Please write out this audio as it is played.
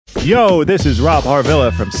Yo, this is Rob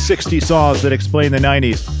Harvilla from 60 Songs That Explain the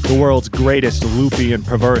 90s, the world's greatest loopy and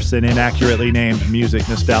perverse and inaccurately named music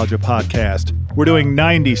nostalgia podcast. We're doing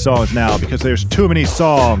 90 songs now because there's too many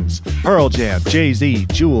songs. Pearl Jam, Jay-Z,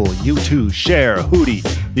 Jewel, U2, Cher, Hootie.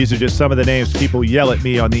 These are just some of the names people yell at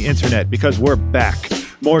me on the internet because we're back.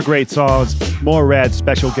 More great songs, more rad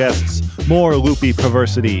special guests, more loopy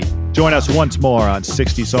perversity. Join us once more on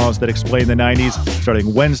 60 Songs That Explain the 90s,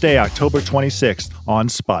 starting Wednesday, October 26th on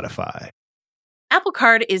Spotify. Apple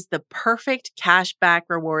Card is the perfect cashback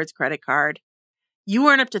rewards credit card. You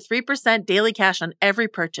earn up to 3% daily cash on every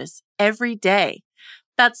purchase, every day.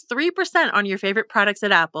 That's 3% on your favorite products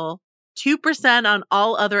at Apple, 2% on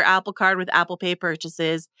all other Apple Card with Apple Pay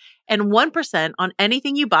purchases, and 1% on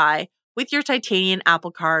anything you buy with your titanium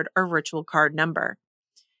Apple Card or virtual card number.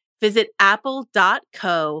 Visit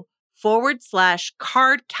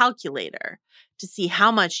apple.co/card calculator to see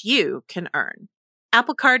how much you can earn.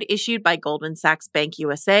 Apple Card issued by Goldman Sachs Bank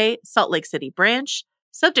USA, Salt Lake City branch,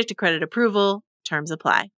 subject to credit approval. Terms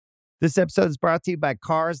apply. This episode is brought to you by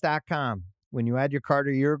Cars.com. When you add your car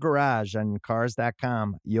to your garage on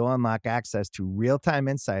Cars.com, you'll unlock access to real-time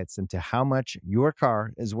insights into how much your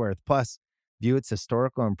car is worth. Plus, view its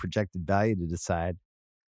historical and projected value to decide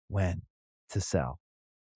when to sell.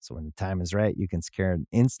 So when the time is right, you can secure an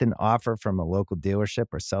instant offer from a local dealership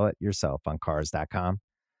or sell it yourself on Cars.com.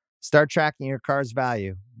 Start tracking your car's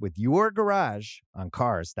value with your garage on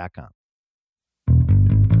Cars.com.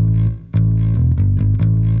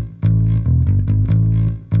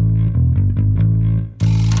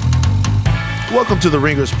 Welcome to the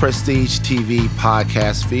Ringers Prestige TV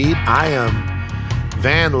podcast feed. I am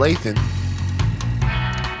Van Lathan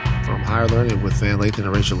from Higher Learning with Van Lathan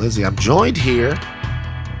and Rachel Lindsay. I'm joined here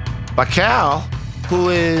by Cal, who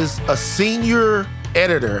is a senior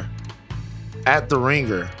editor at The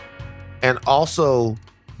Ringer, and also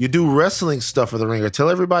you do wrestling stuff for The Ringer. Tell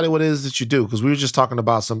everybody what it is that you do, because we were just talking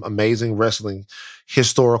about some amazing wrestling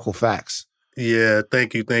historical facts. Yeah,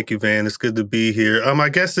 thank you, Van. It's good to be here. I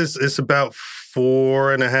guess it's about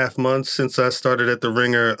 4.5 months since I started at The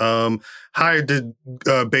Ringer. Hired to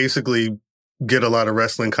basically get a lot of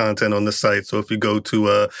wrestling content on the site. So if you go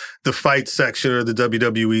to the fight section or the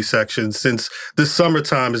WWE section, since the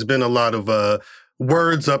summertime, there's been a lot of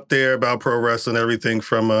words up there about pro wrestling, everything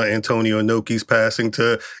from Antonio Inoki's passing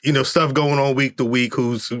to, stuff going on week to week,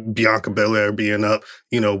 who's Bianca Belair being up,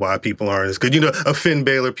 why people aren't as good. A Finn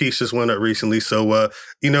Balor piece just went up recently. So,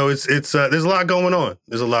 it's there's a lot going on.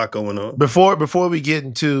 Before we get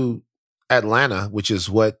into Atlanta, which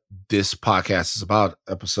is what this podcast is about,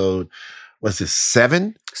 episode, what's this,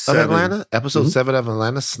 7 of Atlanta? Episode 7 of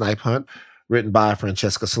Atlanta, Snipe Hunt. Written by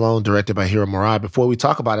Francesca Sloan, directed by Hiro Murai. Before we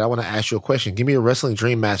talk about it, I want to ask you a question. Give me a wrestling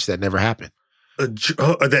dream match that never happened.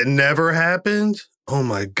 That never happened? Oh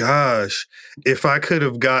my gosh. If I could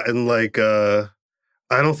have gotten I've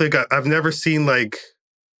never seen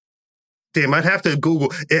damn, I'd have to Google.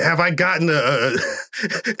 Have I gotten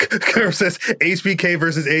Curve says HBK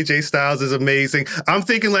versus AJ Styles is amazing. I'm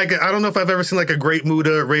thinking I don't know if I've ever seen a Great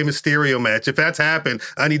Muta Rey Mysterio match. If that's happened,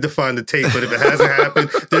 I need to find the tape. But if it hasn't happened,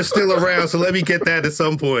 they're still around. So let me get that at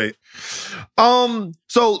some point.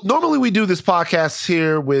 So normally we do this podcast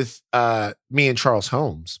here with me and Charles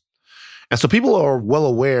Holmes. And so people are well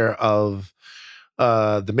aware of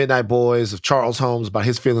the Midnight Boys, of Charles Holmes, about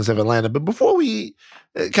his feelings of Atlanta. But before we,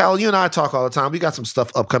 Cal, you and I talk all the time. We got some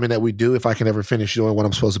stuff upcoming that we do, if I can ever finish doing what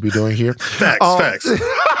I'm supposed to be doing here. Facts.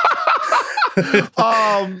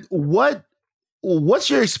 What's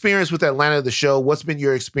your experience with Atlanta, the show? What's been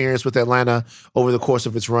your experience with Atlanta over the course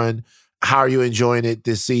of its run? How are you enjoying it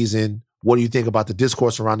this season? What do you think about the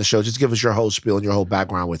discourse around the show? Just give us your whole spiel and your whole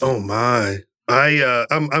background with it. Oh, my.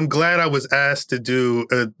 I'm glad I was asked to do,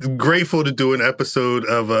 grateful to do an episode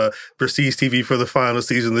of Prestige TV for the final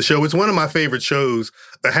season of the show. It's one of my favorite shows.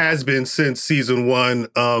 It has been since season 1.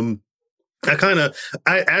 As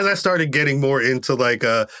I started getting more into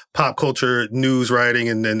pop culture news writing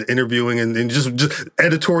and interviewing and just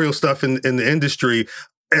editorial stuff in the industry,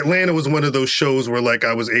 Atlanta was one of those shows where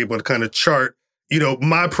I was able to kind of chart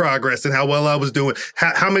my progress and how well I was doing.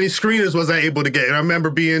 How many screeners was I able to get? And I remember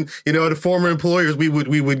being, at former employers, we would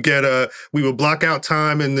block out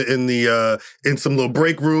time in some little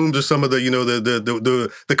break rooms or some of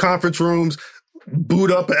the conference rooms,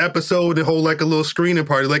 boot up an episode and hold a little screening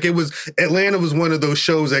party. Atlanta was one of those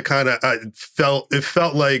shows that kind of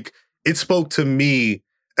felt like it spoke to me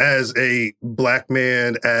as a Black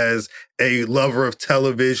man, as a lover of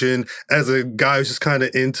television, as a guy who's just kind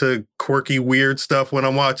of into quirky, weird stuff when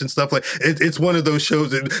I'm watching stuff. It's one of those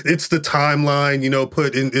shows that it's the timeline,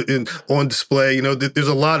 put in on display. There's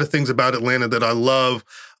a lot of things about Atlanta that I love.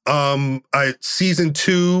 Season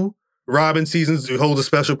 2, Robin seasons hold a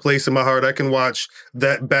special place in my heart. I can watch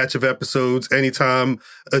that batch of episodes anytime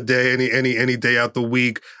a day, any day out the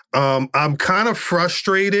week. I'm kind of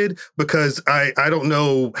frustrated because I don't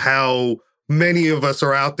know how many of us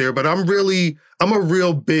are out there, but I'm a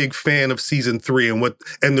real big fan of season 3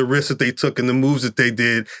 and the risks that they took and the moves that they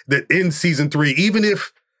did that in season 3, even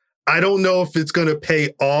if I don't know if it's going to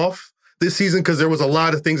pay off this season, because there was a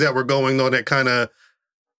lot of things that were going on that kind of,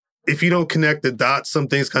 if you don't connect the dots, some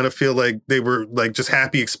things kind of feel like they were like just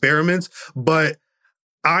happy experiments. But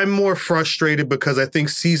I'm more frustrated because I think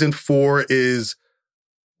season 4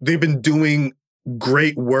 they've been doing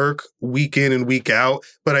great work week in and week out.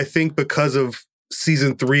 But I think because of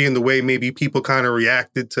season 3 and the way maybe people kind of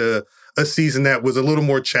reacted to a season that was a little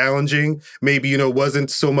more challenging, maybe,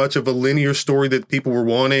 wasn't so much of a linear story that people were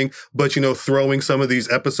wanting, but, throwing some of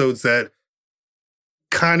these episodes that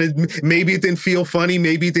kind of, maybe it didn't feel funny,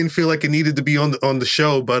 maybe it didn't feel like it needed to be on the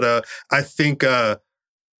show. But I think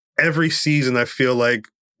every season I feel like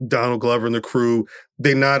Donald Glover and the crew,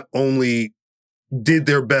 they not only did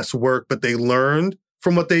their best work, but they learned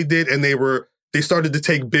from what they did, and they started to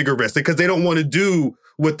take bigger risks because they don't want to do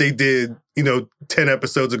what they did, 10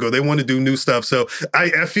 episodes ago. They want to do new stuff. So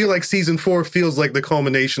I feel like season 4 feels like the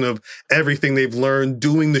culmination of everything they've learned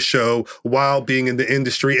doing the show while being in the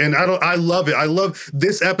industry. And I love it. I love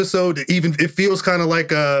this episode. Even it feels kind of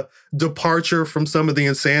like a departure from some of the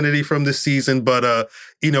insanity from this season. But,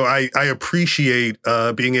 I appreciate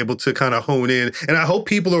being able to kind of hone in. And I hope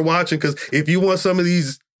people are watching, because if you want some of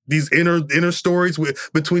these inner stories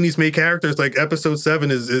between these main characters, like episode 7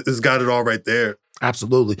 is got it all right there.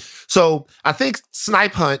 Absolutely. So I think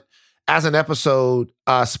Snipe Hunt as an episode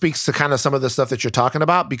speaks to kind of some of the stuff that you're talking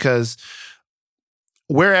about, because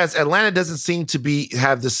whereas Atlanta doesn't seem to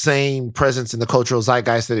have the same presence in the cultural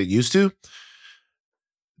zeitgeist that it used to,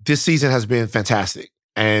 this season has been fantastic.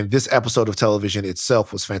 And this episode of television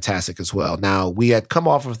itself was fantastic as well. Now, we had come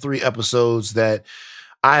off of 3 episodes that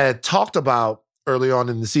I had talked about early on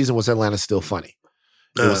in the season. Was Atlanta still funny?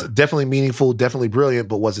 It was definitely meaningful, definitely brilliant,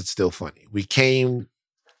 but was it still funny?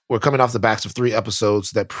 We're coming off the backs of 3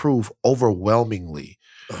 episodes that prove overwhelmingly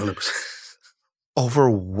 100%.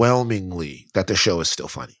 that the show is still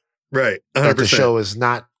funny. Right. 100%. That the show is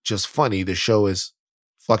not just funny, the show is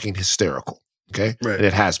fucking hysterical. Okay? Right. And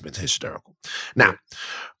it has been hysterical. Now,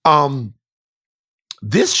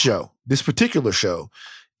 this particular show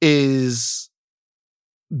is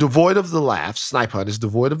devoid of the laughs. Snipe Hunt is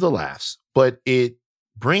devoid of the laughs, but it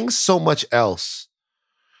brings so much else.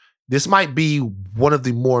 This might be one of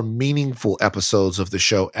the more meaningful episodes of the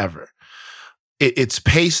show ever. It's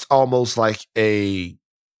paced almost like this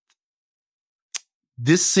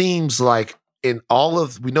seems like we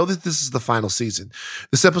know that this is the final season.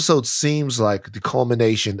 This episode seems like the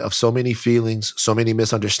culmination of so many feelings, so many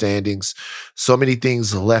misunderstandings, so many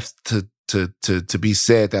things left to be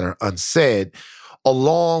said that are unsaid,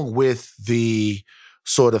 along with the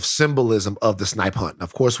sort of symbolism of the Snipe Hunt. And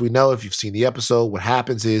of course, we know, if you've seen the episode, what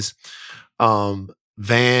happens is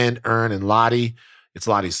Van, Earn, and Lottie, it's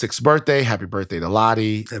Lottie's 6th birthday. Happy birthday to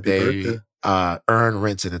Lottie. Happy birthday. Earn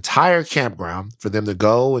rents an entire campground for them to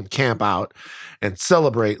go and camp out and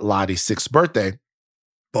celebrate Lottie's 6th birthday.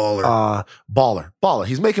 Baller.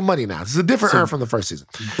 He's making money now. This is a different Earn from the first season.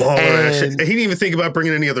 Baller. And he didn't even think about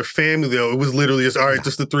bringing any other family, though. It was literally just, all right,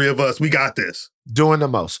 just the 3 of us. We got this. Doing the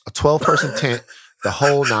most. A 12-person tent, the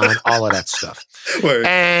whole 9, all of that stuff. Word.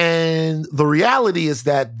 And the reality is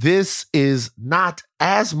that this is not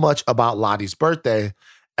as much about Lottie's birthday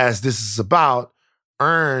as this is about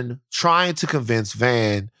Earn trying to convince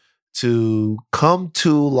Van to come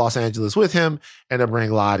to Los Angeles with him and to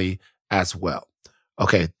bring Lottie as well.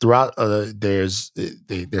 Okay, throughout there's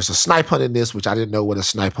a Snipe Hunt in this, which I didn't know what a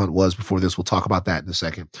Snipe Hunt was before this. We'll talk about that in a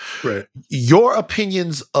second. Right. Your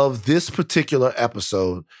opinions of this particular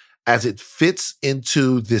episode as it fits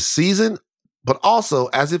into this season, but also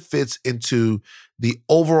as it fits into the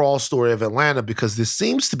overall story of Atlanta, because this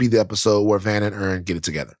seems to be the episode where Van and Earn get it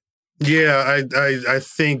together. Yeah, I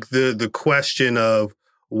think the question of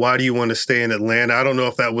why do you want to stay in Atlanta, I don't know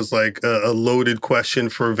if that was like a loaded question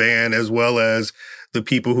for Van, as well as the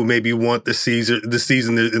people who maybe want the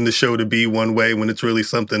season in the show to be one way when it's really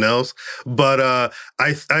something else. But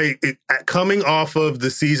coming off of the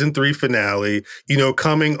season 3 finale,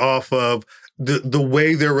 coming off of the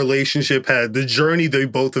way their relationship had, the journey they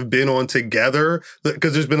both have been on together,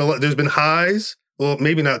 because there's been highs. Well,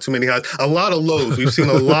 maybe not too many highs. A lot of lows. We've seen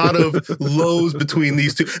a lot of lows between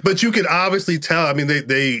these two. But you could obviously tell. I mean,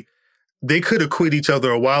 they could have quit each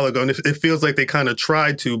other a while ago, and it feels like they kind of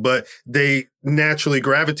tried to, but they naturally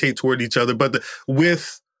gravitate toward each other. But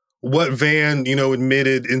with what Van,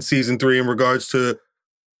 admitted in season 3 in regards to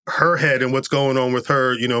her head and what's going on with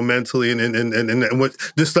her, mentally and what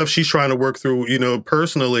the stuff she's trying to work through,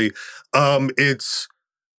 personally. I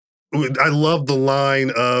love the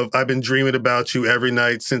line of "I've been dreaming about you every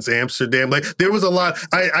night since Amsterdam." Like there was a lot.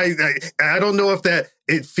 I don't know if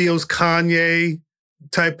it feels Kanye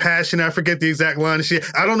type passion. I forget the exact line of shit.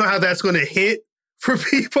 I don't know how that's going to hit for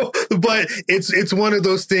people, but it's one of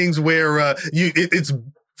those things where it's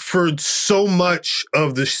for so much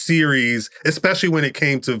of the series, especially when it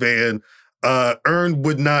came to Van. Earn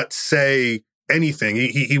would not say anything.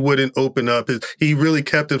 He wouldn't open up. He really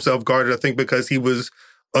kept himself guarded. I think because he was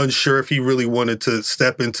unsure if he really wanted to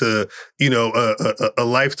step into, a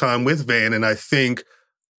lifetime with Van. And I think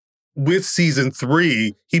with season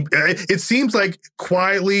 3, it seems like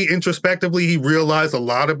quietly, introspectively, he realized a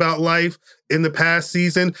lot about life in the past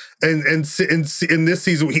season. And in this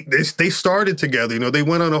season, they started together. They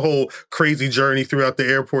went on a whole crazy journey throughout the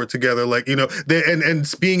airport together. Like, and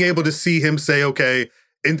being able to see him say, okay,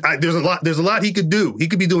 and there's a lot he could do. He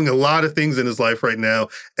could be doing a lot of things in his life right now,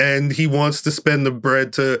 and he wants to spend the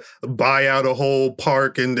bread to buy out a whole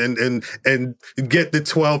park and get the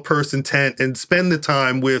 12-person tent and spend the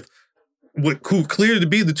time with what could clear to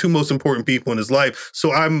be the 2 most important people in his life.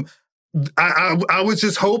 So I was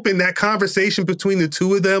just hoping that conversation between the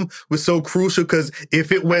 2 of them was so crucial, because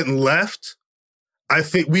if it went left, I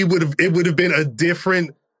think it would have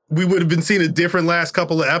been we would have been seeing a different last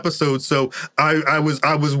couple of episodes. So I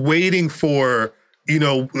was waiting for,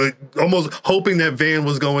 almost hoping that Van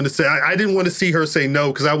was going to say, I didn't want to see her say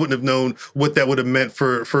no, because I wouldn't have known what that would have meant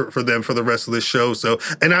for them for the rest of the show. So,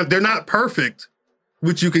 and they're not perfect,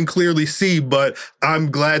 which you can clearly see, but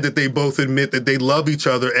I'm glad that they both admit that they love each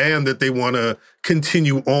other and that they want to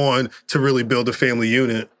continue on to really build a family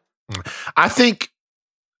unit. I think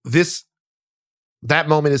that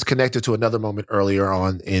moment is connected to another moment earlier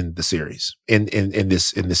on in the series, in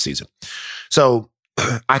this season. So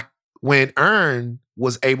when Earn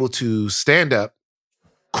was able to stand up,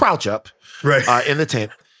 crouch up, right, in the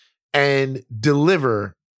tent and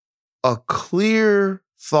deliver a clear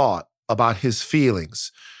thought about his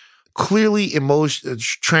feelings, clearly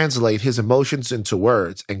translate his emotions into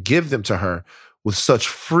words and give them to her with such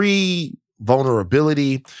free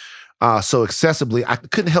vulnerability, so accessibly, I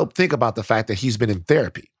couldn't help think about the fact that he's been in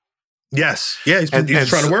therapy. Yes. Yeah, he's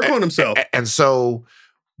trying to work on himself. And so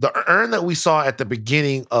the Earn that we saw at the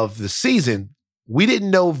beginning of the season, we didn't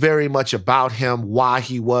know very much about him, why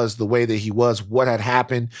he was the way that he was, what had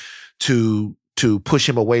happened to push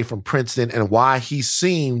him away from Princeton, and why he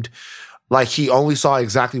seemed like he only saw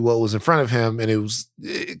exactly what was in front of him, and it was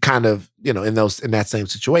kind of, in that same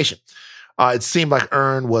situation. It seemed like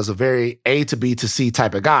Earn was a very A to B to C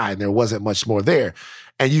type of guy, and there wasn't much more there.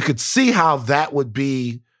 And you could see how that would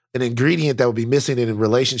be an ingredient that would be missing in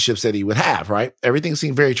relationships that he would have, right? Everything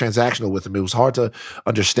seemed very transactional with him. It was hard to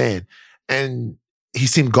understand. And he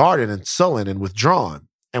seemed guarded and sullen and withdrawn.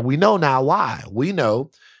 And we know now why. We know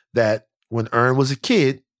that when Earn was a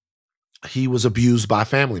kid, he was abused by a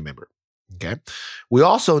family member. Okay. We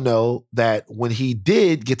also know that when he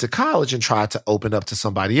did get to college and tried to open up to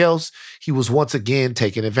somebody else, he was once again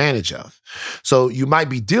taken advantage of. So you might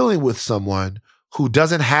be dealing with someone who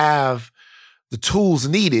doesn't have the tools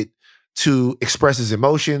needed to express his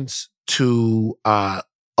emotions, to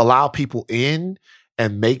allow people in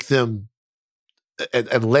and make them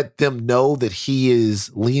and let them know that he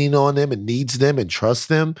is leaning on them and needs them and trusts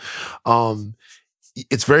them.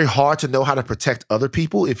 It's very hard to know how to protect other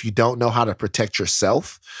people if you don't know how to protect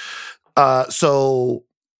yourself. So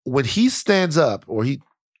when he stands up or he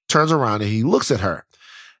turns around and he looks at her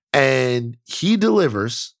and he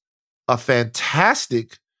delivers a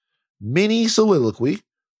fantastic mini soliloquy,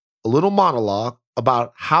 a little monologue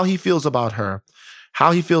about how he feels about her,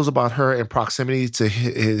 in proximity to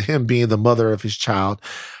him being the mother of his child,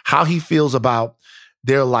 how he feels about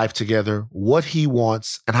their life together, what he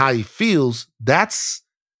wants, and how he feels. That's,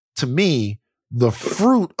 to me, the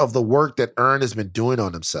fruit of the work that Earn has been doing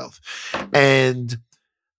on himself. And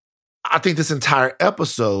I think this entire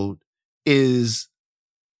episode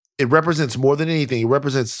it represents more than anything. It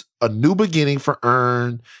represents a new beginning for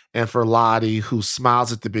Earn and for Lottie, who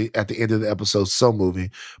smiles at the end of the episode, so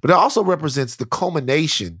moving. But it also represents the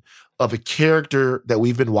culmination of a character that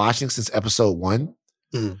we've been watching since episode 1.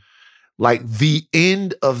 Mm. Like the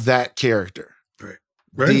end of that character,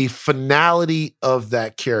 right. The finality of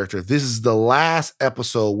that character. This is the last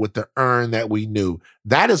episode with the Earn that we knew.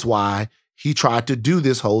 That is why he tried to do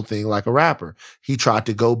this whole thing like a rapper. He tried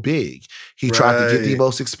to go big. He tried to get the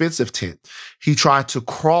most expensive tent. He tried to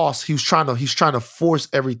cross. He's trying to force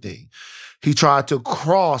everything. He tried to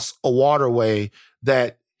cross a waterway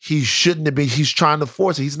that he shouldn't have been. He's trying to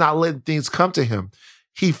force it. He's not letting things come to him.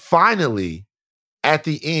 He finally, at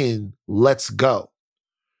the end, lets go.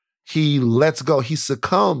 He lets go. He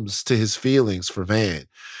succumbs to his feelings for Van.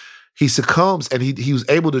 He succumbs, and he was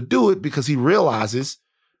able to do it because he realizes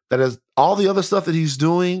that as all the other stuff that he's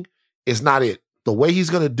doing is not it. The way he's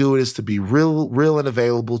going to do it is to be real and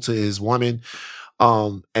available to his woman,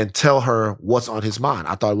 and tell her what's on his mind.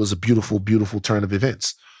 I thought it was a beautiful, beautiful turn of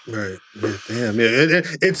events. Right. Yeah, damn. Yeah.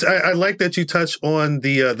 I like that you touched on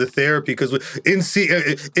the therapy, because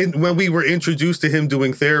when we were introduced to him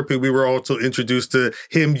doing therapy, we were also introduced to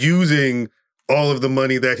him using all of the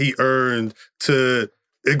money that he earned to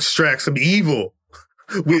extract some evil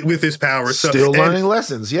with his power. Still learning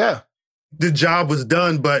lessons. Yeah. The job was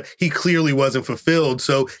done, but he clearly wasn't fulfilled.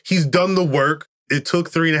 So he's done the work. It took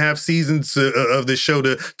 3.5 seasons of the show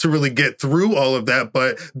to really get through all of that.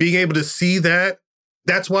 But being able to see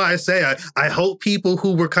that's why I say I hope people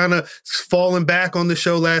who were kind of falling back on the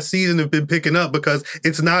show last season have been picking up, because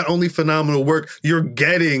it's not only phenomenal work, you're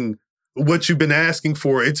getting what you've been asking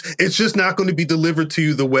for. It's just not going to be delivered to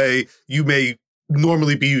you the way you may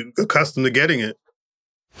normally be accustomed to getting it.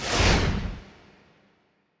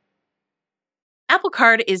 Apple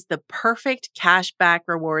Card is the perfect cashback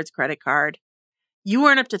rewards credit card. You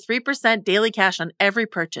earn up to 3% daily cash on every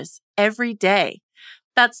purchase, every day.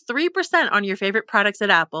 That's 3% on your favorite products at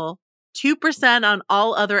Apple, 2% on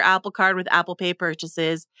all other Apple Card with Apple Pay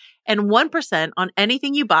purchases, and 1% on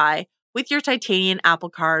anything you buy with your titanium Apple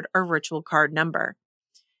Card or virtual card number.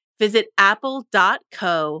 Visit apple.co/card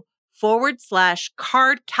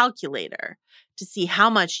calculator to see how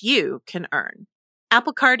much you can earn.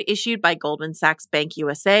 Apple Card issued by Goldman Sachs Bank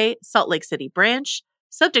USA, Salt Lake City branch,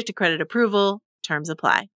 subject to credit approval. Terms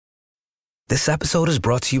apply. This episode is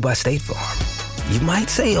brought to you by State Farm. You might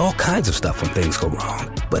say all kinds of stuff when things go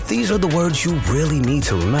wrong, but these are the words you really need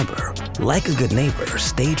to remember. Like a good neighbor,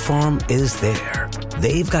 State Farm is there.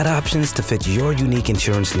 They've got options to fit your unique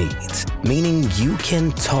insurance needs, meaning you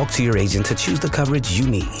can talk to your agent to choose the coverage you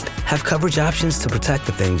need, have coverage options to protect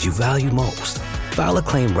the things you value most, file a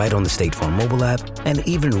claim right on the State Farm mobile app, and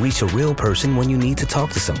even reach a real person when you need to talk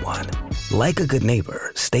to someone. Like a good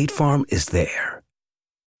neighbor, State Farm is there.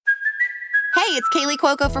 Hey, it's Kaylee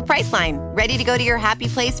Cuoco for Priceline. Ready to go to your happy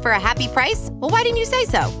place for a happy price? Well, why didn't you say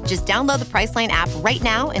so? Just download the Priceline app right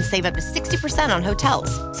now and save up to 60% on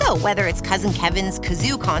hotels. So whether it's Cousin Kevin's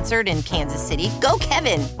Kazoo Concert in Kansas City, go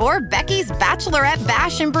Kevin, or Becky's Bachelorette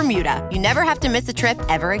Bash in Bermuda, you never have to miss a trip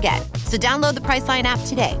ever again. So download the Priceline app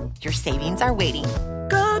today. Your savings are waiting.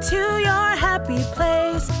 Go to your happy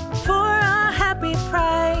place for a happy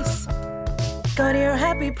price. Go to your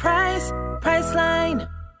happy price, Priceline.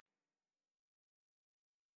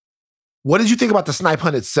 What did you think about the snipe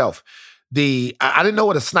hunt itself? I didn't know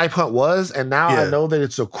what a snipe hunt was, and now I know that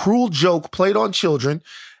it's a cruel joke played on children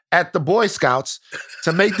at the Boy Scouts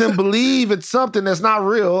to make them believe it's something that's not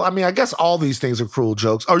real. I mean, I guess all these things are cruel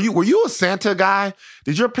jokes. Were you a Santa guy?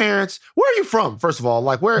 Did your parents? Where are you from? First of all,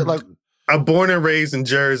 I'm born and raised in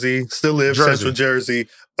Jersey. Still live Central Jersey.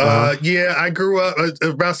 Yeah, I grew up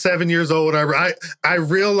about 7 years old. I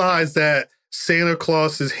realized that Santa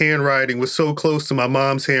Claus's handwriting was so close to my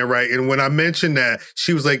mom's handwriting, and when I mentioned that,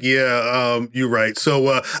 she was like, "Yeah, you're right."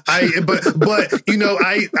 So but you know,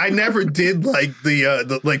 I never did like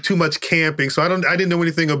the like too much camping, so I didn't know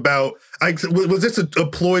anything about. Was this a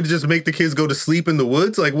ploy to just make the kids go to sleep in the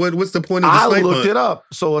woods? Like, what's the point of the snipe hunt? I looked it up.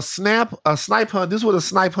 So a snipe hunt. This is what a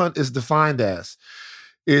snipe hunt is defined as.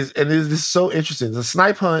 This is so interesting. The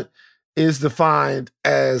snipe hunt is defined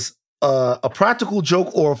as a practical joke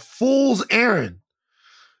or a fool's errand.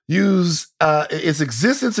 Its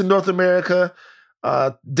existence in North America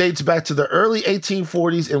dates back to the early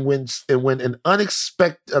 1840s, and when an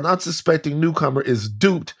unsuspecting newcomer is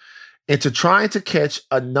duped into trying to catch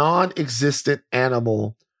a non-existent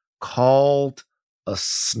animal called a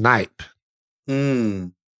snipe.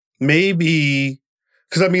 Maybe.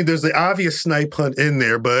 Because I mean, there's the obvious snipe hunt in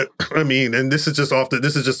there, but I mean, and this is just off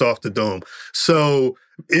the dome. So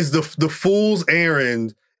is the fool's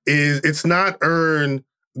errand it's not Ern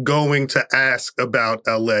going to ask about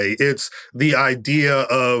LA. It's the idea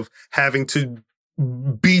of having to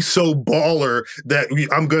be so baller that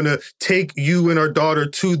I'm going to take you and our daughter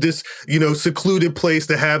to this, secluded place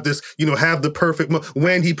to have this, have the perfect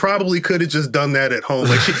when he probably could have just done that at home.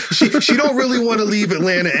 Like she don't really want to leave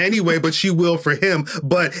Atlanta anyway, but she will for him.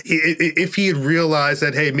 But if he had realized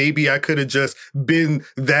that, hey, maybe I could have just been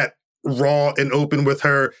that raw and open with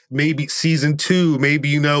her, maybe season 2,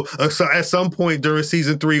 maybe, at some point during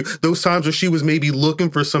season 3, those times where she was maybe looking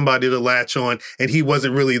for somebody to latch on and he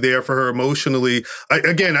wasn't really there for her emotionally. I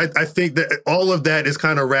think that all of that is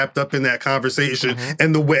kind of wrapped up in that conversation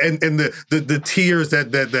and the way and the tears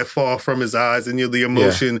that fall from his eyes and the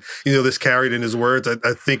emotion that's carried in his words.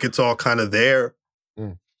 I think it's all kind of there.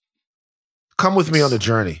 Come with me on the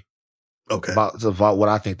journey. Okay. About what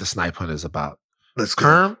I think the snipe hunt is about. Let's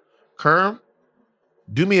go. Kerm,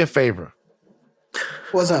 do me a favor.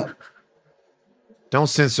 What's up? Don't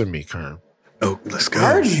censor me, Kerm. Oh, let's go.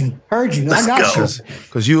 Heard you. Let's I got go. you.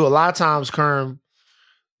 Because you a lot of times, Kerm,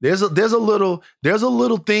 there's a little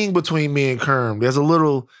thing between me and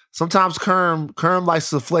Kerm. Sometimes Kerm likes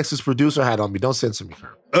to flex his producer hat on me. Don't censor me,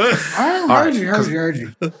 Kerm. I heard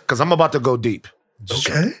you. Because I'm about to go deep.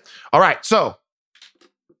 Okay. All right, so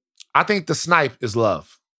I think the snipe is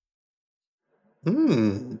love.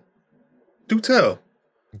 Do tell.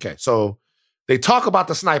 Okay, so they talk about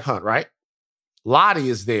the snipe hunt, right? Lottie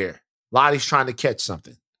is there. Lottie's trying to catch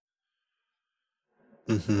something.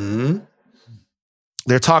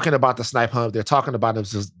 They're talking about the snipe hunt. They're talking about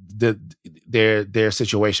their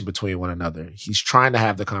situation between one another. He's trying to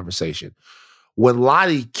have the conversation. When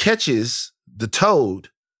Lottie catches the toad,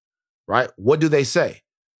 right? What do they say?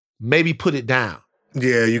 Maybe put it down.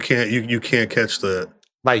 Yeah, you can't catch that.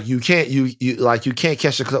 Like you can't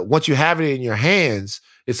catch it, because once you have it in your hands,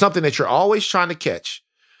 it's something that you're always trying to catch.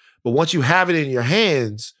 But once you have it in your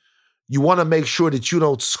hands, you want to make sure that you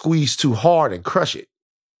don't squeeze too hard and crush it,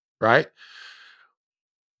 right?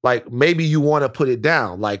 Like maybe you want to put it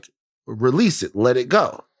down, like release it, let it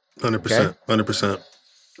go. 100%. 100%.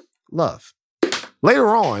 Love.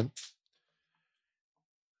 Later on,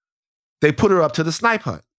 they put her up to the snipe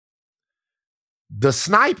hunt. The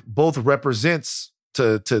snipe both represents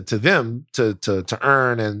to them, to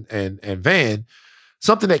Ern and Van,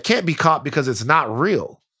 something that can't be caught because it's not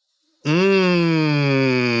real.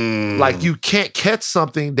 Like you can't catch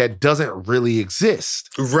something that doesn't really exist.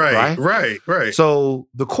 Right. So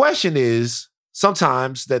the question is,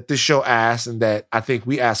 sometimes that this show asks, and that I think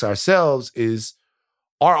we ask ourselves, is,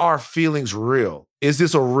 are our feelings real? Is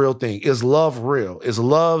this a real thing? Is love real? Is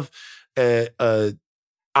love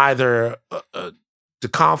either the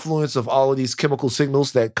confluence of all of these chemical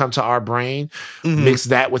signals that come to our brain, mix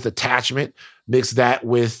that with attachment, mix that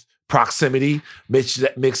with proximity, mix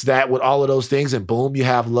that with all of those things, and boom, you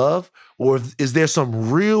have love? Or is there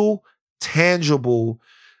some real tangible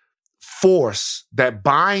force that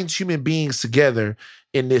binds human beings together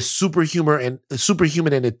in this superhuman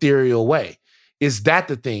and ethereal way? Is that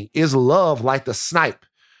the thing? Is love like the snipe,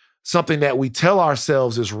 something that we tell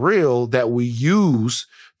ourselves is real, that we use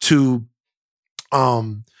to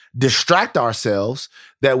distract ourselves,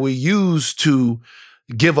 that we use to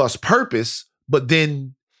give us purpose, but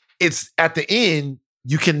then it's at the end,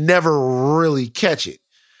 you can never really catch it.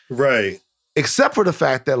 Right. Except for the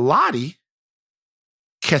fact that Lottie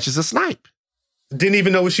catches a snipe. Didn't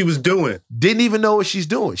even know what she was doing. Didn't even know what she's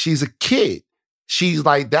doing. She's a kid. She's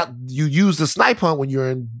like that. You use the snipe hunt when you're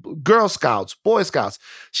in Girl Scouts, Boy Scouts.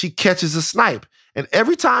 She catches a snipe. And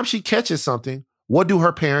every time she catches something, what do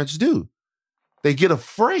her parents do? They get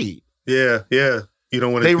afraid. Yeah. You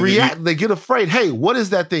don't want to. They react. They get afraid. Hey, what is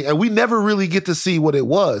that thing? And we never really get to see what it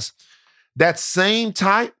was. That same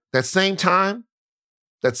time,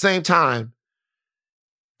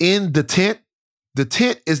 in the tent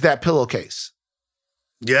is that pillowcase.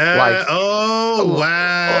 Yeah.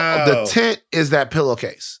 Wow. The tent is that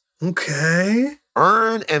pillowcase. Okay.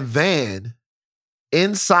 Ern and Van,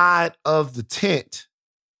 inside of the tent,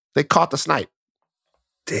 they caught the snipe.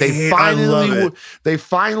 Damn, They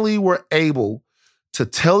finally were able to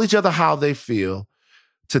tell each other how they feel.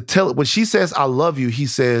 To tell, when she says, "I love you," he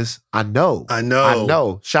says, "I know."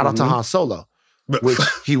 Shout out to Han Solo, which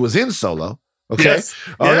he was in Solo. Okay. Yes.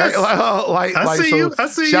 Yes. I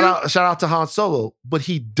see you. Shout out to Han Solo. But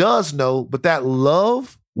he does know, but that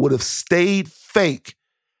love would have stayed fake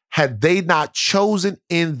had they not chosen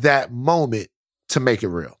in that moment to make it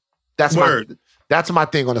real. That's my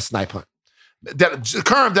thing on the snipe hunt.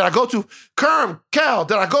 Kerm, did I go too? Cal,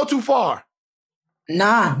 did I go too far?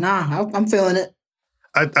 Nah, I'm feeling it.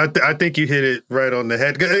 I think you hit it right on the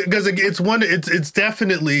head, because it's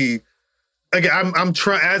definitely. Again, I'm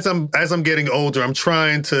trying as I'm getting older. I'm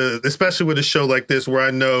trying to, especially with a show like this, where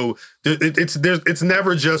I know it's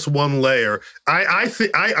never just one layer. I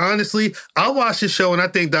honestly, I'll watch this show and I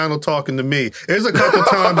think Donald talking to me. There's a couple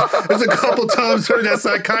times during that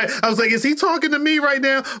psychiatry, I was like, is he talking to me right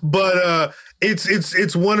now? But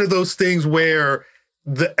it's one of those things where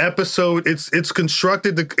the episode, it's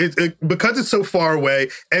constructed because it's so far away,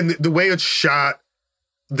 and the way it's shot.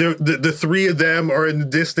 The three of them are in the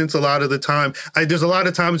distance a lot of the time. There's a lot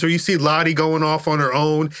of times where you see Lottie going off on her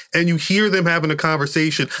own and you hear them having a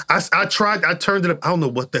conversation. I turned it up. I don't know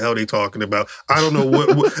what the hell they talking about. I don't know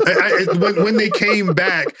when they came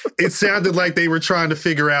back, it sounded like they were trying to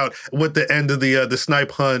figure out what the end of the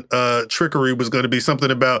snipe hunt trickery was going to be.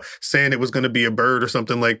 Something about saying it was going to be a bird or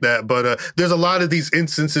something like that. But there's a lot of these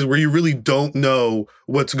instances where you really don't know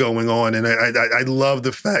what's going on. And I love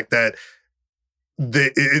the fact that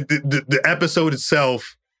the episode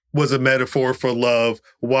itself was a metaphor for love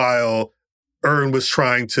while Earn was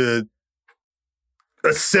trying to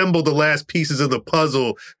assemble the last pieces of the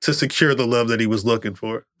puzzle to secure the love that he was looking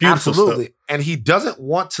for. Beautiful Absolutely. stuff. And he doesn't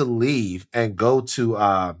want to leave and go to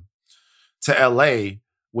LA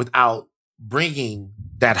without bringing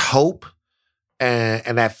that hope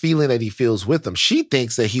and that feeling that he feels with them. She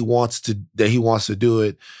thinks that he wants to do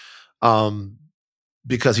it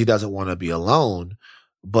because he doesn't want to be alone,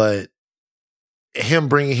 but him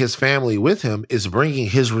bringing his family with him is bringing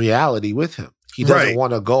his reality with him. He doesn't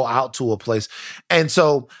want to go out to a place. And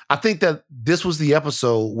so I think that this was the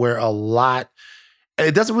episode where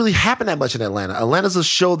it doesn't really happen that much in Atlanta. Atlanta's a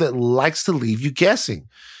show that likes to leave you guessing.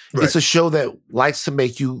 Right. It's a show that likes to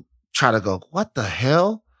make you try to go, what the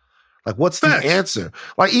hell? Like, what's the answer?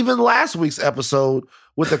 Like even last week's episode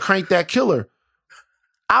with the Crank That Killer,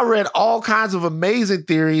 I read all kinds of amazing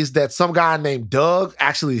theories that some guy named Doug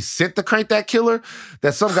actually sent the Crank That Killer,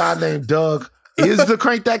 that some guy named Doug is the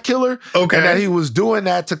Crank That Killer, and that he was doing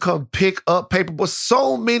that to come pick up Paperboy.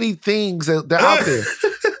 So many things that are out there.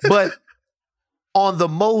 But on the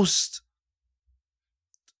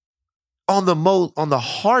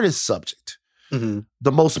hardest subject,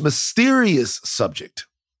 the most mysterious subject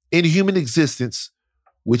in human existence,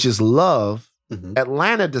 which is love,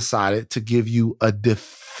 Atlanta decided to give you a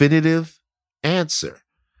definitive answer.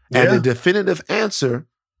 Yeah. And the definitive answer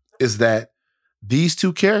is that these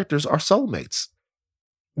two characters are soulmates.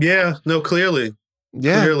 Yeah, no, clearly.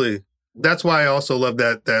 Yeah. Clearly. That's why I also love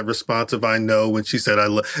that responsive I know when she said I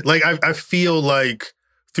love. Like, I feel like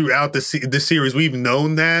throughout the series, we've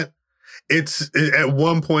known that. At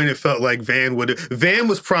one point, it felt like Van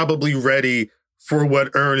was probably ready for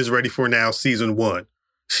what Earn is ready for now, season 1.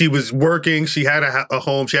 She was working. She had a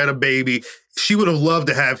home. She had a baby. She would have loved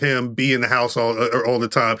to have him be in the house all the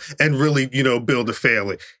time and really, build a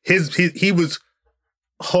family. He was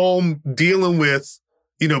home dealing with,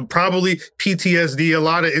 probably PTSD, a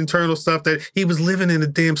lot of internal stuff that he was living in a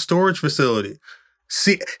damn storage facility.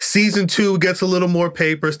 Season 2 gets a little more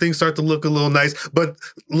papers. Things start to look a little nice, but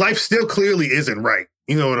life still clearly isn't right.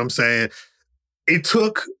 You know what I'm saying? It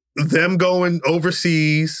took them going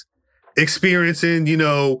overseas, experiencing,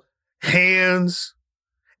 hands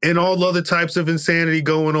and all other types of insanity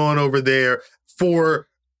going on over there for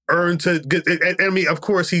Earn to get. I mean, of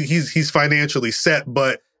course, he's financially set,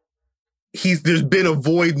 but there's been a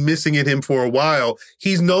void missing in him for a while.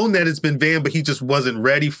 He's known that it's been Van, but he just wasn't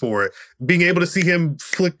ready for it. Being able to see him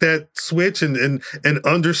flick that switch and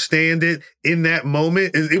understand it in that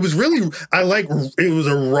moment, it was really, it was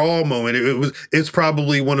a raw moment. It's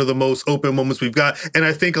probably one of the most open moments we've got. And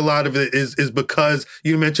I think a lot of it is because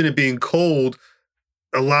you mentioned it being cold.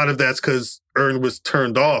 A lot of that's because Earn was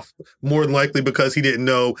turned off, more than likely because he didn't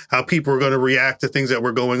know how people were going to react to things that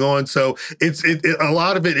were going on. So a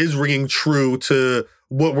lot of it is ringing true to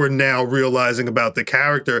what we're now realizing about the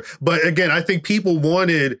character. But again, I think people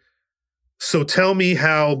wanted, so tell me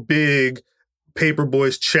how big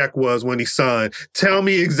Paperboy's check was when he signed. Tell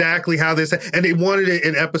me exactly how this, and they wanted it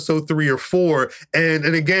in episode 3 or 4. And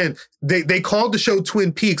again, they called the show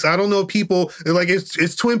Twin Peaks. I don't know if people like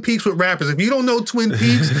it's Twin Peaks with rappers. If you don't know Twin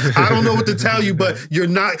Peaks, I don't know what to tell you, but you're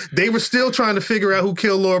not, they were still trying to figure out who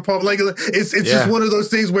killed Laura Palmer. Like it's just one of those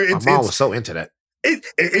things where my mom was so into that.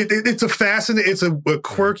 It's a fascinating, it's a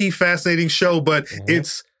quirky, fascinating show, but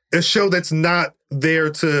it's a show that's not there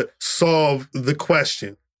to solve the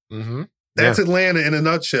question. That's Atlanta in a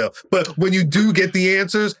nutshell. But when you do get the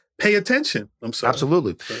answers, pay attention. I'm sorry.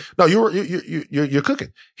 Absolutely. No, you're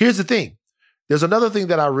cooking. Here's the thing. There's another thing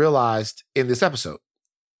that I realized in this episode.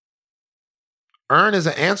 Earn is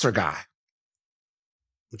an answer guy.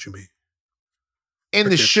 What you mean? In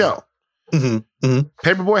the show,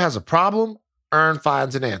 Paperboy has a problem. Earn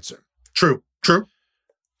finds an answer. True.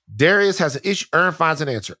 Darius has an issue. Earn finds an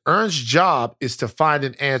answer. Earn's job is to find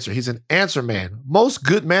an answer. He's an answer man. Most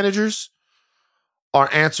good managers are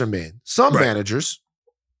answer men. Some managers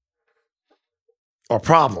are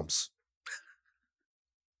problems.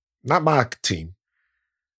 Not my team.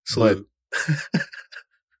 Salute. But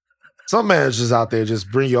Some managers out there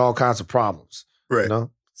just bring you all kinds of problems. Right. You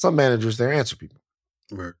know? Some managers, they answer people.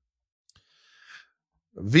 Right.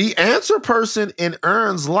 The answer person in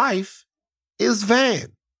Ern's life is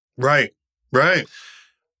Van. Right. Right.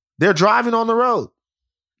 They're driving on the road.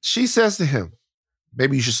 She says to him,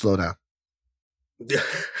 maybe you should slow down.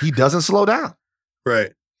 He doesn't slow down.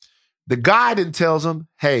 Right. The guy then tells him,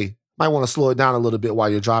 hey, might want to slow it down a little bit while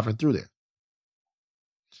you're driving through there.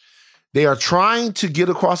 They are trying to get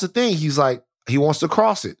across the thing. He's like, he wants to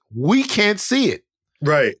cross it. We can't see it.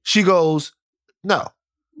 Right. She goes, no,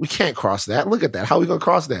 we can't cross that. Look at that. How are we going to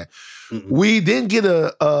cross that? Mm-mm. We didn't get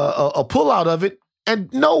a pull out of it.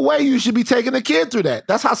 And no way you should be taking a kid through that.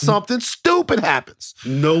 That's how something stupid happens.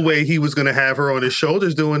 No way he was going to have her on his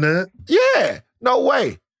shoulders doing that. Yeah, no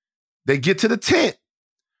way. They get to the tent.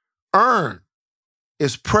 Ern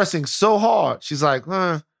is pressing so hard. She's like,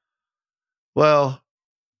 well,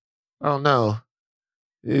 I don't know.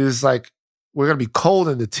 It's like, we're going to be cold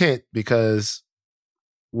in the tent because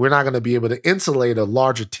we're not going to be able to insulate a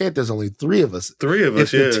larger tent. There's only 3 of us. 3 of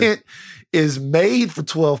us, yeah. If the tent is made for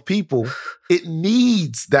 12 people, it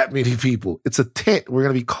needs that many people. It's a tent. We're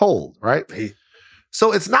going to be cold, right? Hey.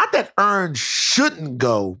 So it's not that Ern shouldn't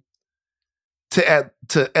go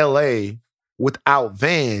to LA without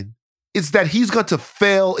Van. It's that he's going to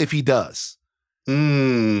fail if he does.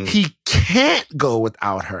 He can't go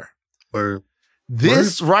without her.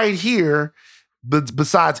 This right here, but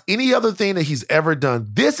besides any other thing that he's ever done,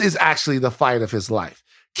 this is actually the fight of his life.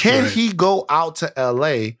 Can he go out to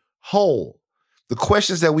LA whole? The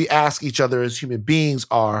questions that we ask each other as human beings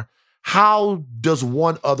are, how does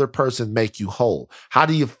one other person make you whole? How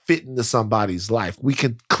do you fit into somebody's life? We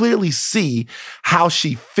can clearly see how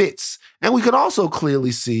she fits. And we can also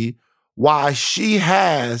clearly see why she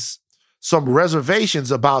has some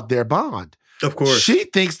reservations about their bond. Of course. She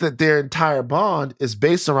thinks that their entire bond is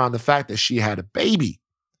based around the fact that she had a baby.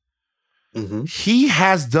 Mm-hmm. He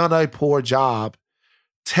has done a poor job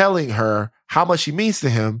telling her how much she means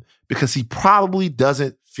to him because he probably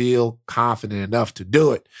doesn't feel confident enough to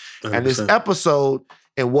do it. 100%. And this episode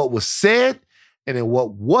and what was said and in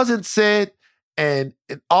what wasn't said and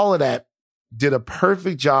all of that did a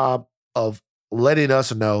perfect job of letting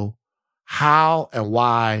us know how and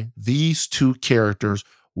why these 2 characters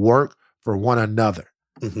work for one another.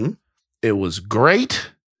 Mm-hmm. It was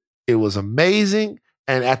great. It was amazing.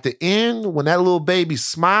 And at the end, when that little baby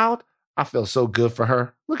smiled, I felt so good for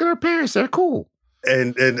her. Look at her parents. They're cool.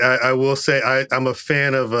 And I will say, I'm a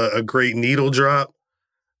fan of a great needle drop.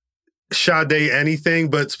 Sade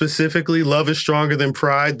anything, but specifically Love is Stronger Than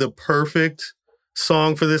Pride, the perfect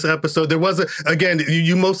song for this episode. There wasn't, again,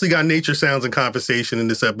 you mostly got nature sounds and conversation in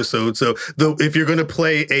this episode. So if you're going to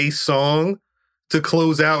play a song to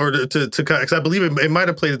close out or to because I believe it might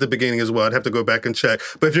have played at the beginning as well. I'd have to go back and check.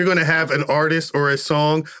 But if you're going to have an artist or a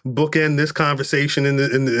song bookend this conversation in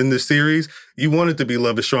the series, you want it to be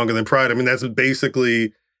Love is Stronger Than Pride. I mean, that's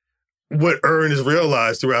basically what Ern has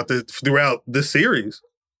realized throughout this series.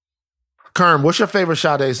 Kerm, what's your favorite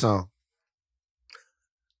Sade song?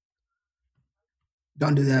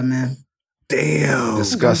 Don't do that, man. Damn.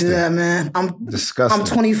 Disgusting. Don't do that, man. Disgusting. I'm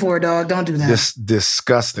 24, dog. Don't do that.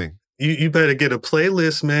 Disgusting. You better get a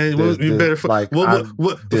playlist, man. You better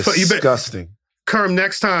disgusting. Kerm,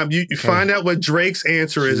 next time you find out what Drake's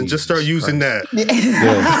answer is and just start using that.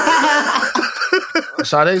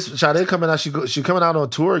 Sade coming out. She coming out on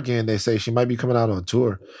tour again. They say she might be coming out on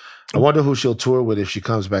tour. I wonder who she'll tour with if she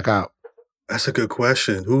comes back out. That's a good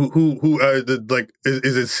question. Who is it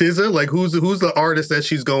SZA? Like who's the artist that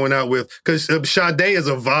she's going out with? Because Sade is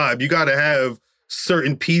a vibe. You got to have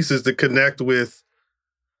certain pieces to connect with.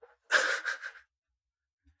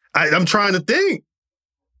 I'm trying to think.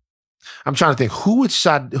 Who would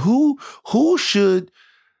who should,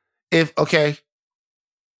 if, okay.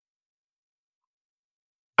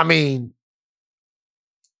 I mean,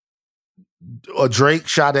 a Drake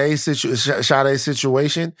Sade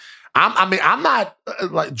situation. I'm not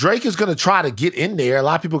like Drake is going to try to get in there. A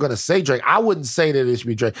lot of people are going to say Drake. I wouldn't say that it should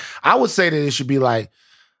be Drake. I would say that it should be like,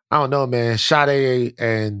 I don't know, man, Sade,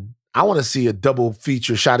 and I want to see a double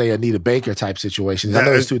feature Sade Anita Baker type situation. I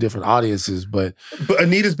know there's 2 different audiences, but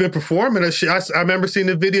Anita's been performing. I remember seeing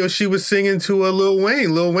the video she was singing to Lil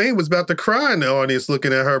Wayne. Lil Wayne was about to cry in the audience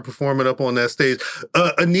looking at her performing up on that stage.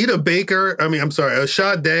 Anita Baker,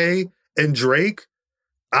 Sade and Drake.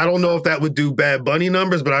 I don't know if that would do Bad Bunny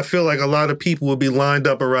numbers, but I feel like a lot of people would be lined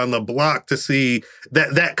up around the block to see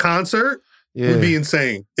that concert. Would be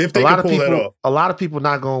insane if they could pull that off. A lot of people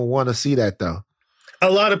not going to want to see that though. A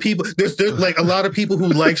lot of people, there's like a lot of people who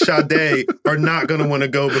like Sade are not going to want to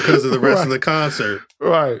go because of the rest of the concert.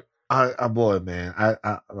 Right. boy, man.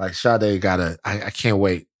 I like Sade gotta. I can't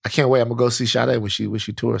wait. I can't wait. I'm gonna go see Sade when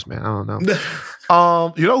she tours, man. I don't know.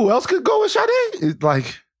 You know who else could go with Sade? It's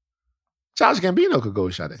like Childish Gambino could go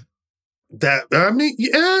with Sade. At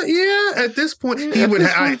this point, he would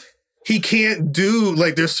have. He can't do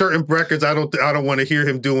like there's certain records I don't want to hear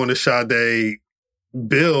him do on a Sade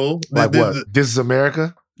bill. Like what? This Is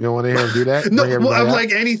America? You don't want to hear him do that? No, well, I'm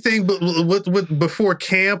like anything but with before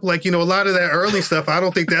camp, like, you know, a lot of that early stuff, I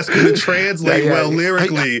don't think that's going to translate well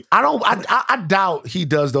lyrically. I doubt he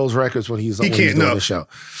does those records when he's doing the show.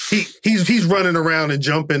 He's running around and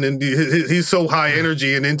jumping, and he's so high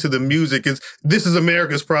energy and into the music. This Is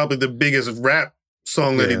America's probably the biggest rap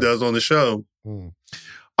song that he does on the show.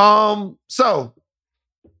 So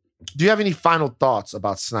do you have any final thoughts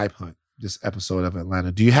about Snipe Hunt, this episode of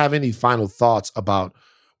Atlanta? Do you have any final thoughts about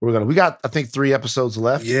we got, I think, 3 episodes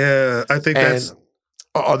left. Yeah, I think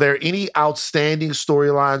are there any outstanding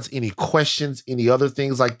storylines, any questions, any other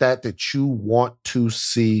things like that you want to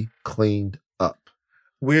see cleaned up?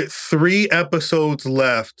 With 3 episodes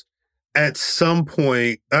left, at some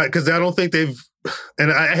point, because I don't think they've,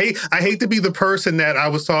 and I hate to be the person that I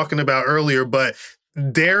was talking about earlier, but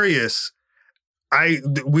Darius,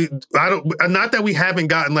 not that we haven't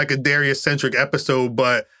gotten like a Darius-centric episode,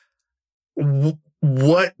 but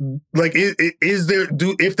what, like, is there,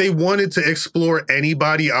 if they wanted to explore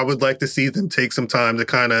anybody, I would like to see them take some time to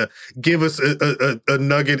kind of give us a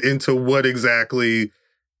nugget into what exactly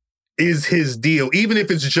is his deal, even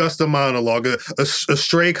if it's just a monologue, a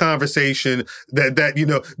stray conversation that you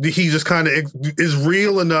know, he just kind of is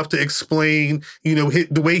real enough to explain, you know,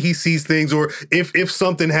 the way he sees things, or if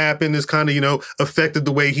something happened is kind of, you know, affected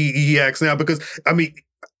the way he acts now. Because I mean,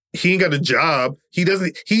 he ain't got a job. He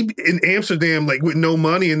in Amsterdam, like, with no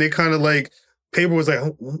money, and they kind of like, Paper was like, I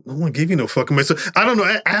don't want to give you no fucking money. So I don't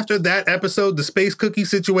know. After that episode, the space cookie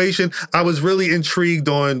situation, I was really intrigued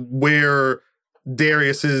on where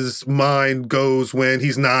Darius's mind goes when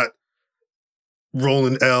he's not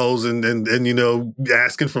rolling L's and you know,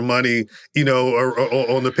 asking for money, you know, or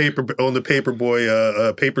on the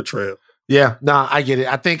paperboy paper trail. Yeah, nah, I get it.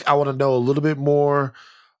 I think I want to know a little bit more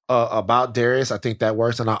about Darius. I think that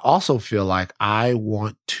works. And I also feel like we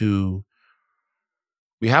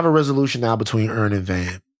have a resolution now between Earn and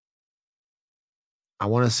Van. I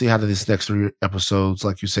want to see how this next 3 episodes,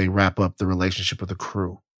 like you say, wrap up the relationship of the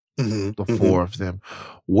crew, the 4 of them.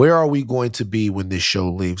 Where are we going to be when this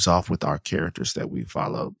show leaves off with our characters that we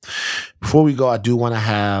follow? Before we go, I do want to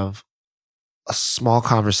have a small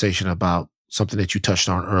conversation about something that you touched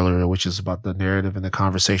on earlier, which is about the narrative and the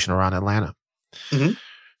conversation around Atlanta. Mm-hmm.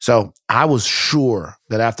 So I was sure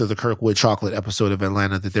that after the Kirkwood Chocolate episode of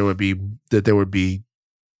Atlanta, that there would be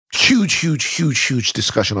huge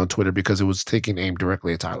discussion on Twitter, because it was taking aim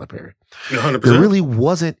directly at Tyler Perry. 100%. There really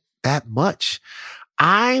wasn't that much.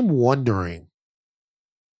 I'm wondering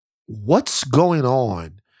what's going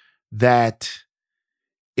on that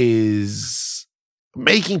is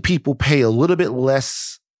making people pay a little bit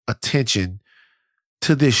less attention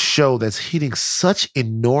to this show that's hitting such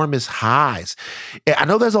enormous highs. I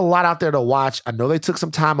know there's a lot out there to watch. I know they took some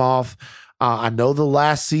time off. I know the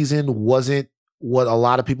last season wasn't what a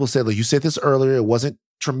lot of people said. Like you said this earlier, it wasn't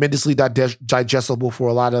tremendously digestible for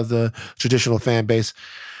a lot of the traditional fan base.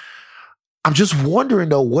 I'm just wondering,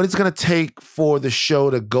 though, what it's going to take for the show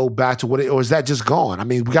to go back to or is that just gone? I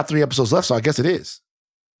mean, we got 3 episodes left, so I guess it is.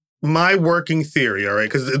 My working theory, all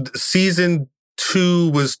right, because season 2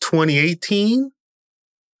 was 2018.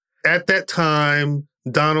 At that time,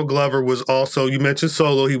 Donald Glover was also, you mentioned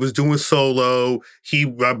Solo, he was doing Solo.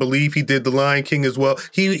 I believe he did The Lion King as well.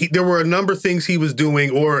 There were a number of things he was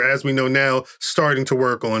doing, or as we know now, starting to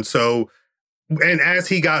work on. So, and as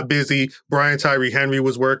he got busy, Brian Tyree Henry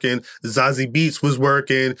was working, Zazie Beetz was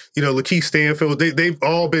working, you know, Lakeith Stanfield, they've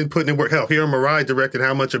all been putting in work. Hell, Hiram Marai directed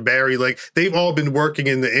How Much of Barry, like, they've all been working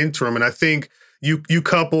in the interim. And I think you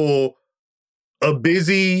couple a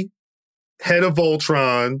busy head of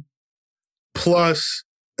Voltron, plus,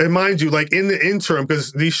 and mind you, like, in the interim,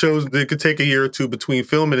 because these shows, they could take a year or 2 between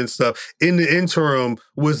filming and stuff, in the interim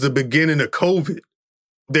was the beginning of COVID.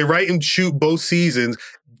 They write and shoot both seasons.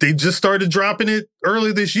 They just started dropping it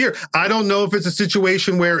early this year. I don't know if it's a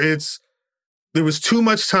situation where there was too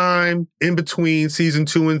much time in between season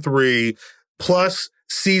 2 and 3, plus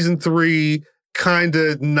season 3 kind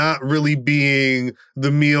of not really being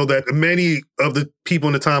the meal that many of the people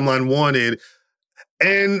in the timeline wanted.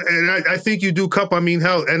 And I think you do couple, I mean,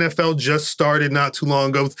 hell, NFL just started not too long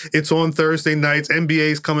ago. It's on Thursday nights.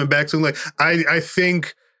 NBA's coming back soon. Like, I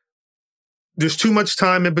think there's too much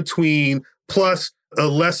time in between, plus a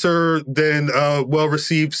lesser than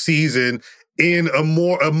well-received season. in a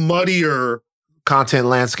muddier content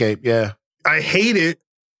landscape. Yeah. I hate it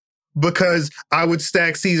because I would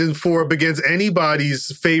stack season 4 up against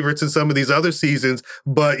anybody's favorites in some of these other seasons.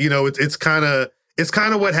 But, it's kind of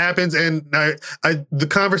what happens. And the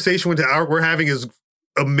conversation we're having is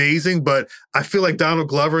amazing, but I feel like Donald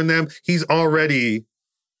Glover and them, he's already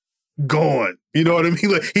gone. You know what I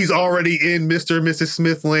mean? Like, he's already in Mr. and Mrs.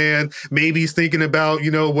 Smith land. Maybe he's thinking about,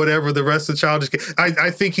 whatever the rest of Childish. I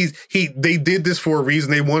think they did this for a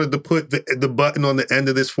reason. They wanted to put the button on the end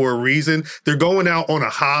of this for a reason. They're going out on a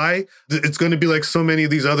high. It's going to be like so many of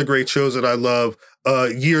these other great shows that I love.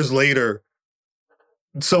 Years later,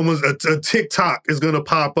 a TikTok is going to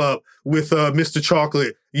pop up with Mr.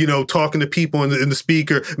 Chocolate, talking to people in the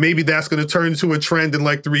speaker. Maybe that's going to turn into a trend in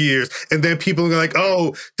like 3 years. And then people are like,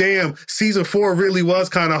 oh, damn, season 4 really was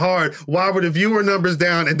kind of hard. Why were the viewer numbers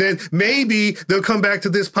down? And then maybe they'll come back to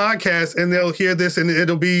this podcast and they'll hear this and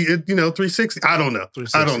it'll be, 360. I don't know.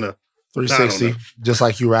 360, just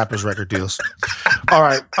like you rappers' record deals. All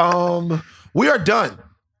right. We are done.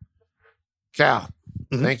 Cal.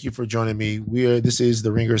 Mm-hmm. Thank you for joining me. This is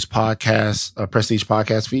the Ringers podcast, Prestige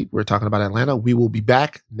podcast feed. We're talking about Atlanta. We will be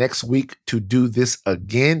back next week to do this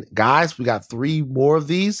again. Guys, we got 3 more of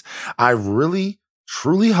these. I really,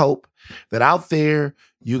 truly hope that out there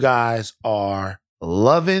you guys are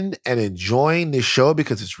loving and enjoying this show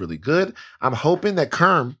because it's really good. I'm hoping that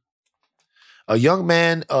Kerm, a young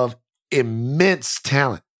man of immense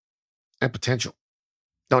talent and potential,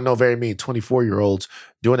 don't know very many 24-year-olds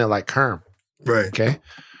doing it like Kerm. Right. Okay.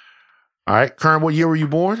 All right. Kerm, what year were you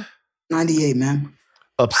born? 98, man.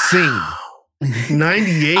 Obscene.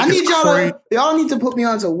 98 I need is y'all need to put me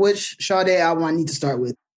on to which Sade album I need to start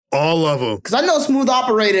with. All of them. Because I know Smooth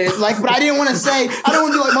Operator, but I didn't want to say, I don't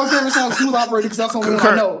want to do like my favorite song, Smooth Operator, because that's the only one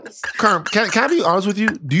I know. Kerm, can I be honest with you?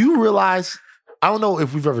 Do you realize, I don't know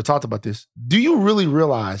if we've ever talked about this, do you really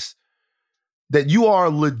realize that you are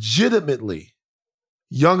legitimately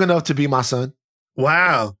young enough to be my son?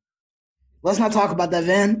 Wow. Let's not talk about that,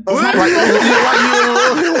 Van. We've never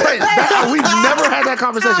had that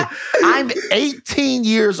conversation. I'm 18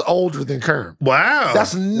 years older than Kerm. Wow.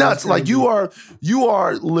 That's nuts. Like you are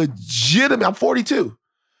legitimate. I'm 42.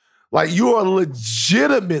 Like you are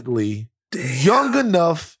legitimately young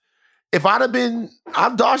enough. If I've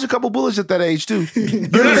dodged a couple bullets at that age too.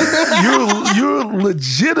 You're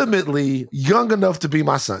legitimately young enough to be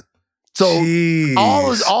my son. So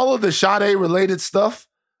all of the Sade related stuff,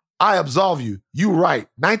 I absolve you. You right.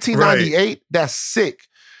 1998, right. That's sick.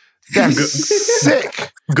 That's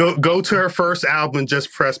sick. Go to her first album and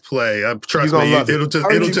just press play. Trust me, it'll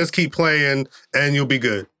just keep playing and you'll be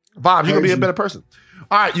good. Bob, you're going to be a better person.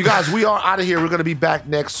 All right, you guys, we are out of here. We're going to be back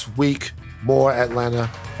next week. More Atlanta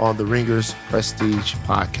on the Ringers Prestige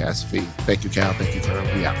podcast feed. Thank you, Cal. Thank you,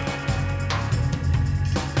 Kerm. We out.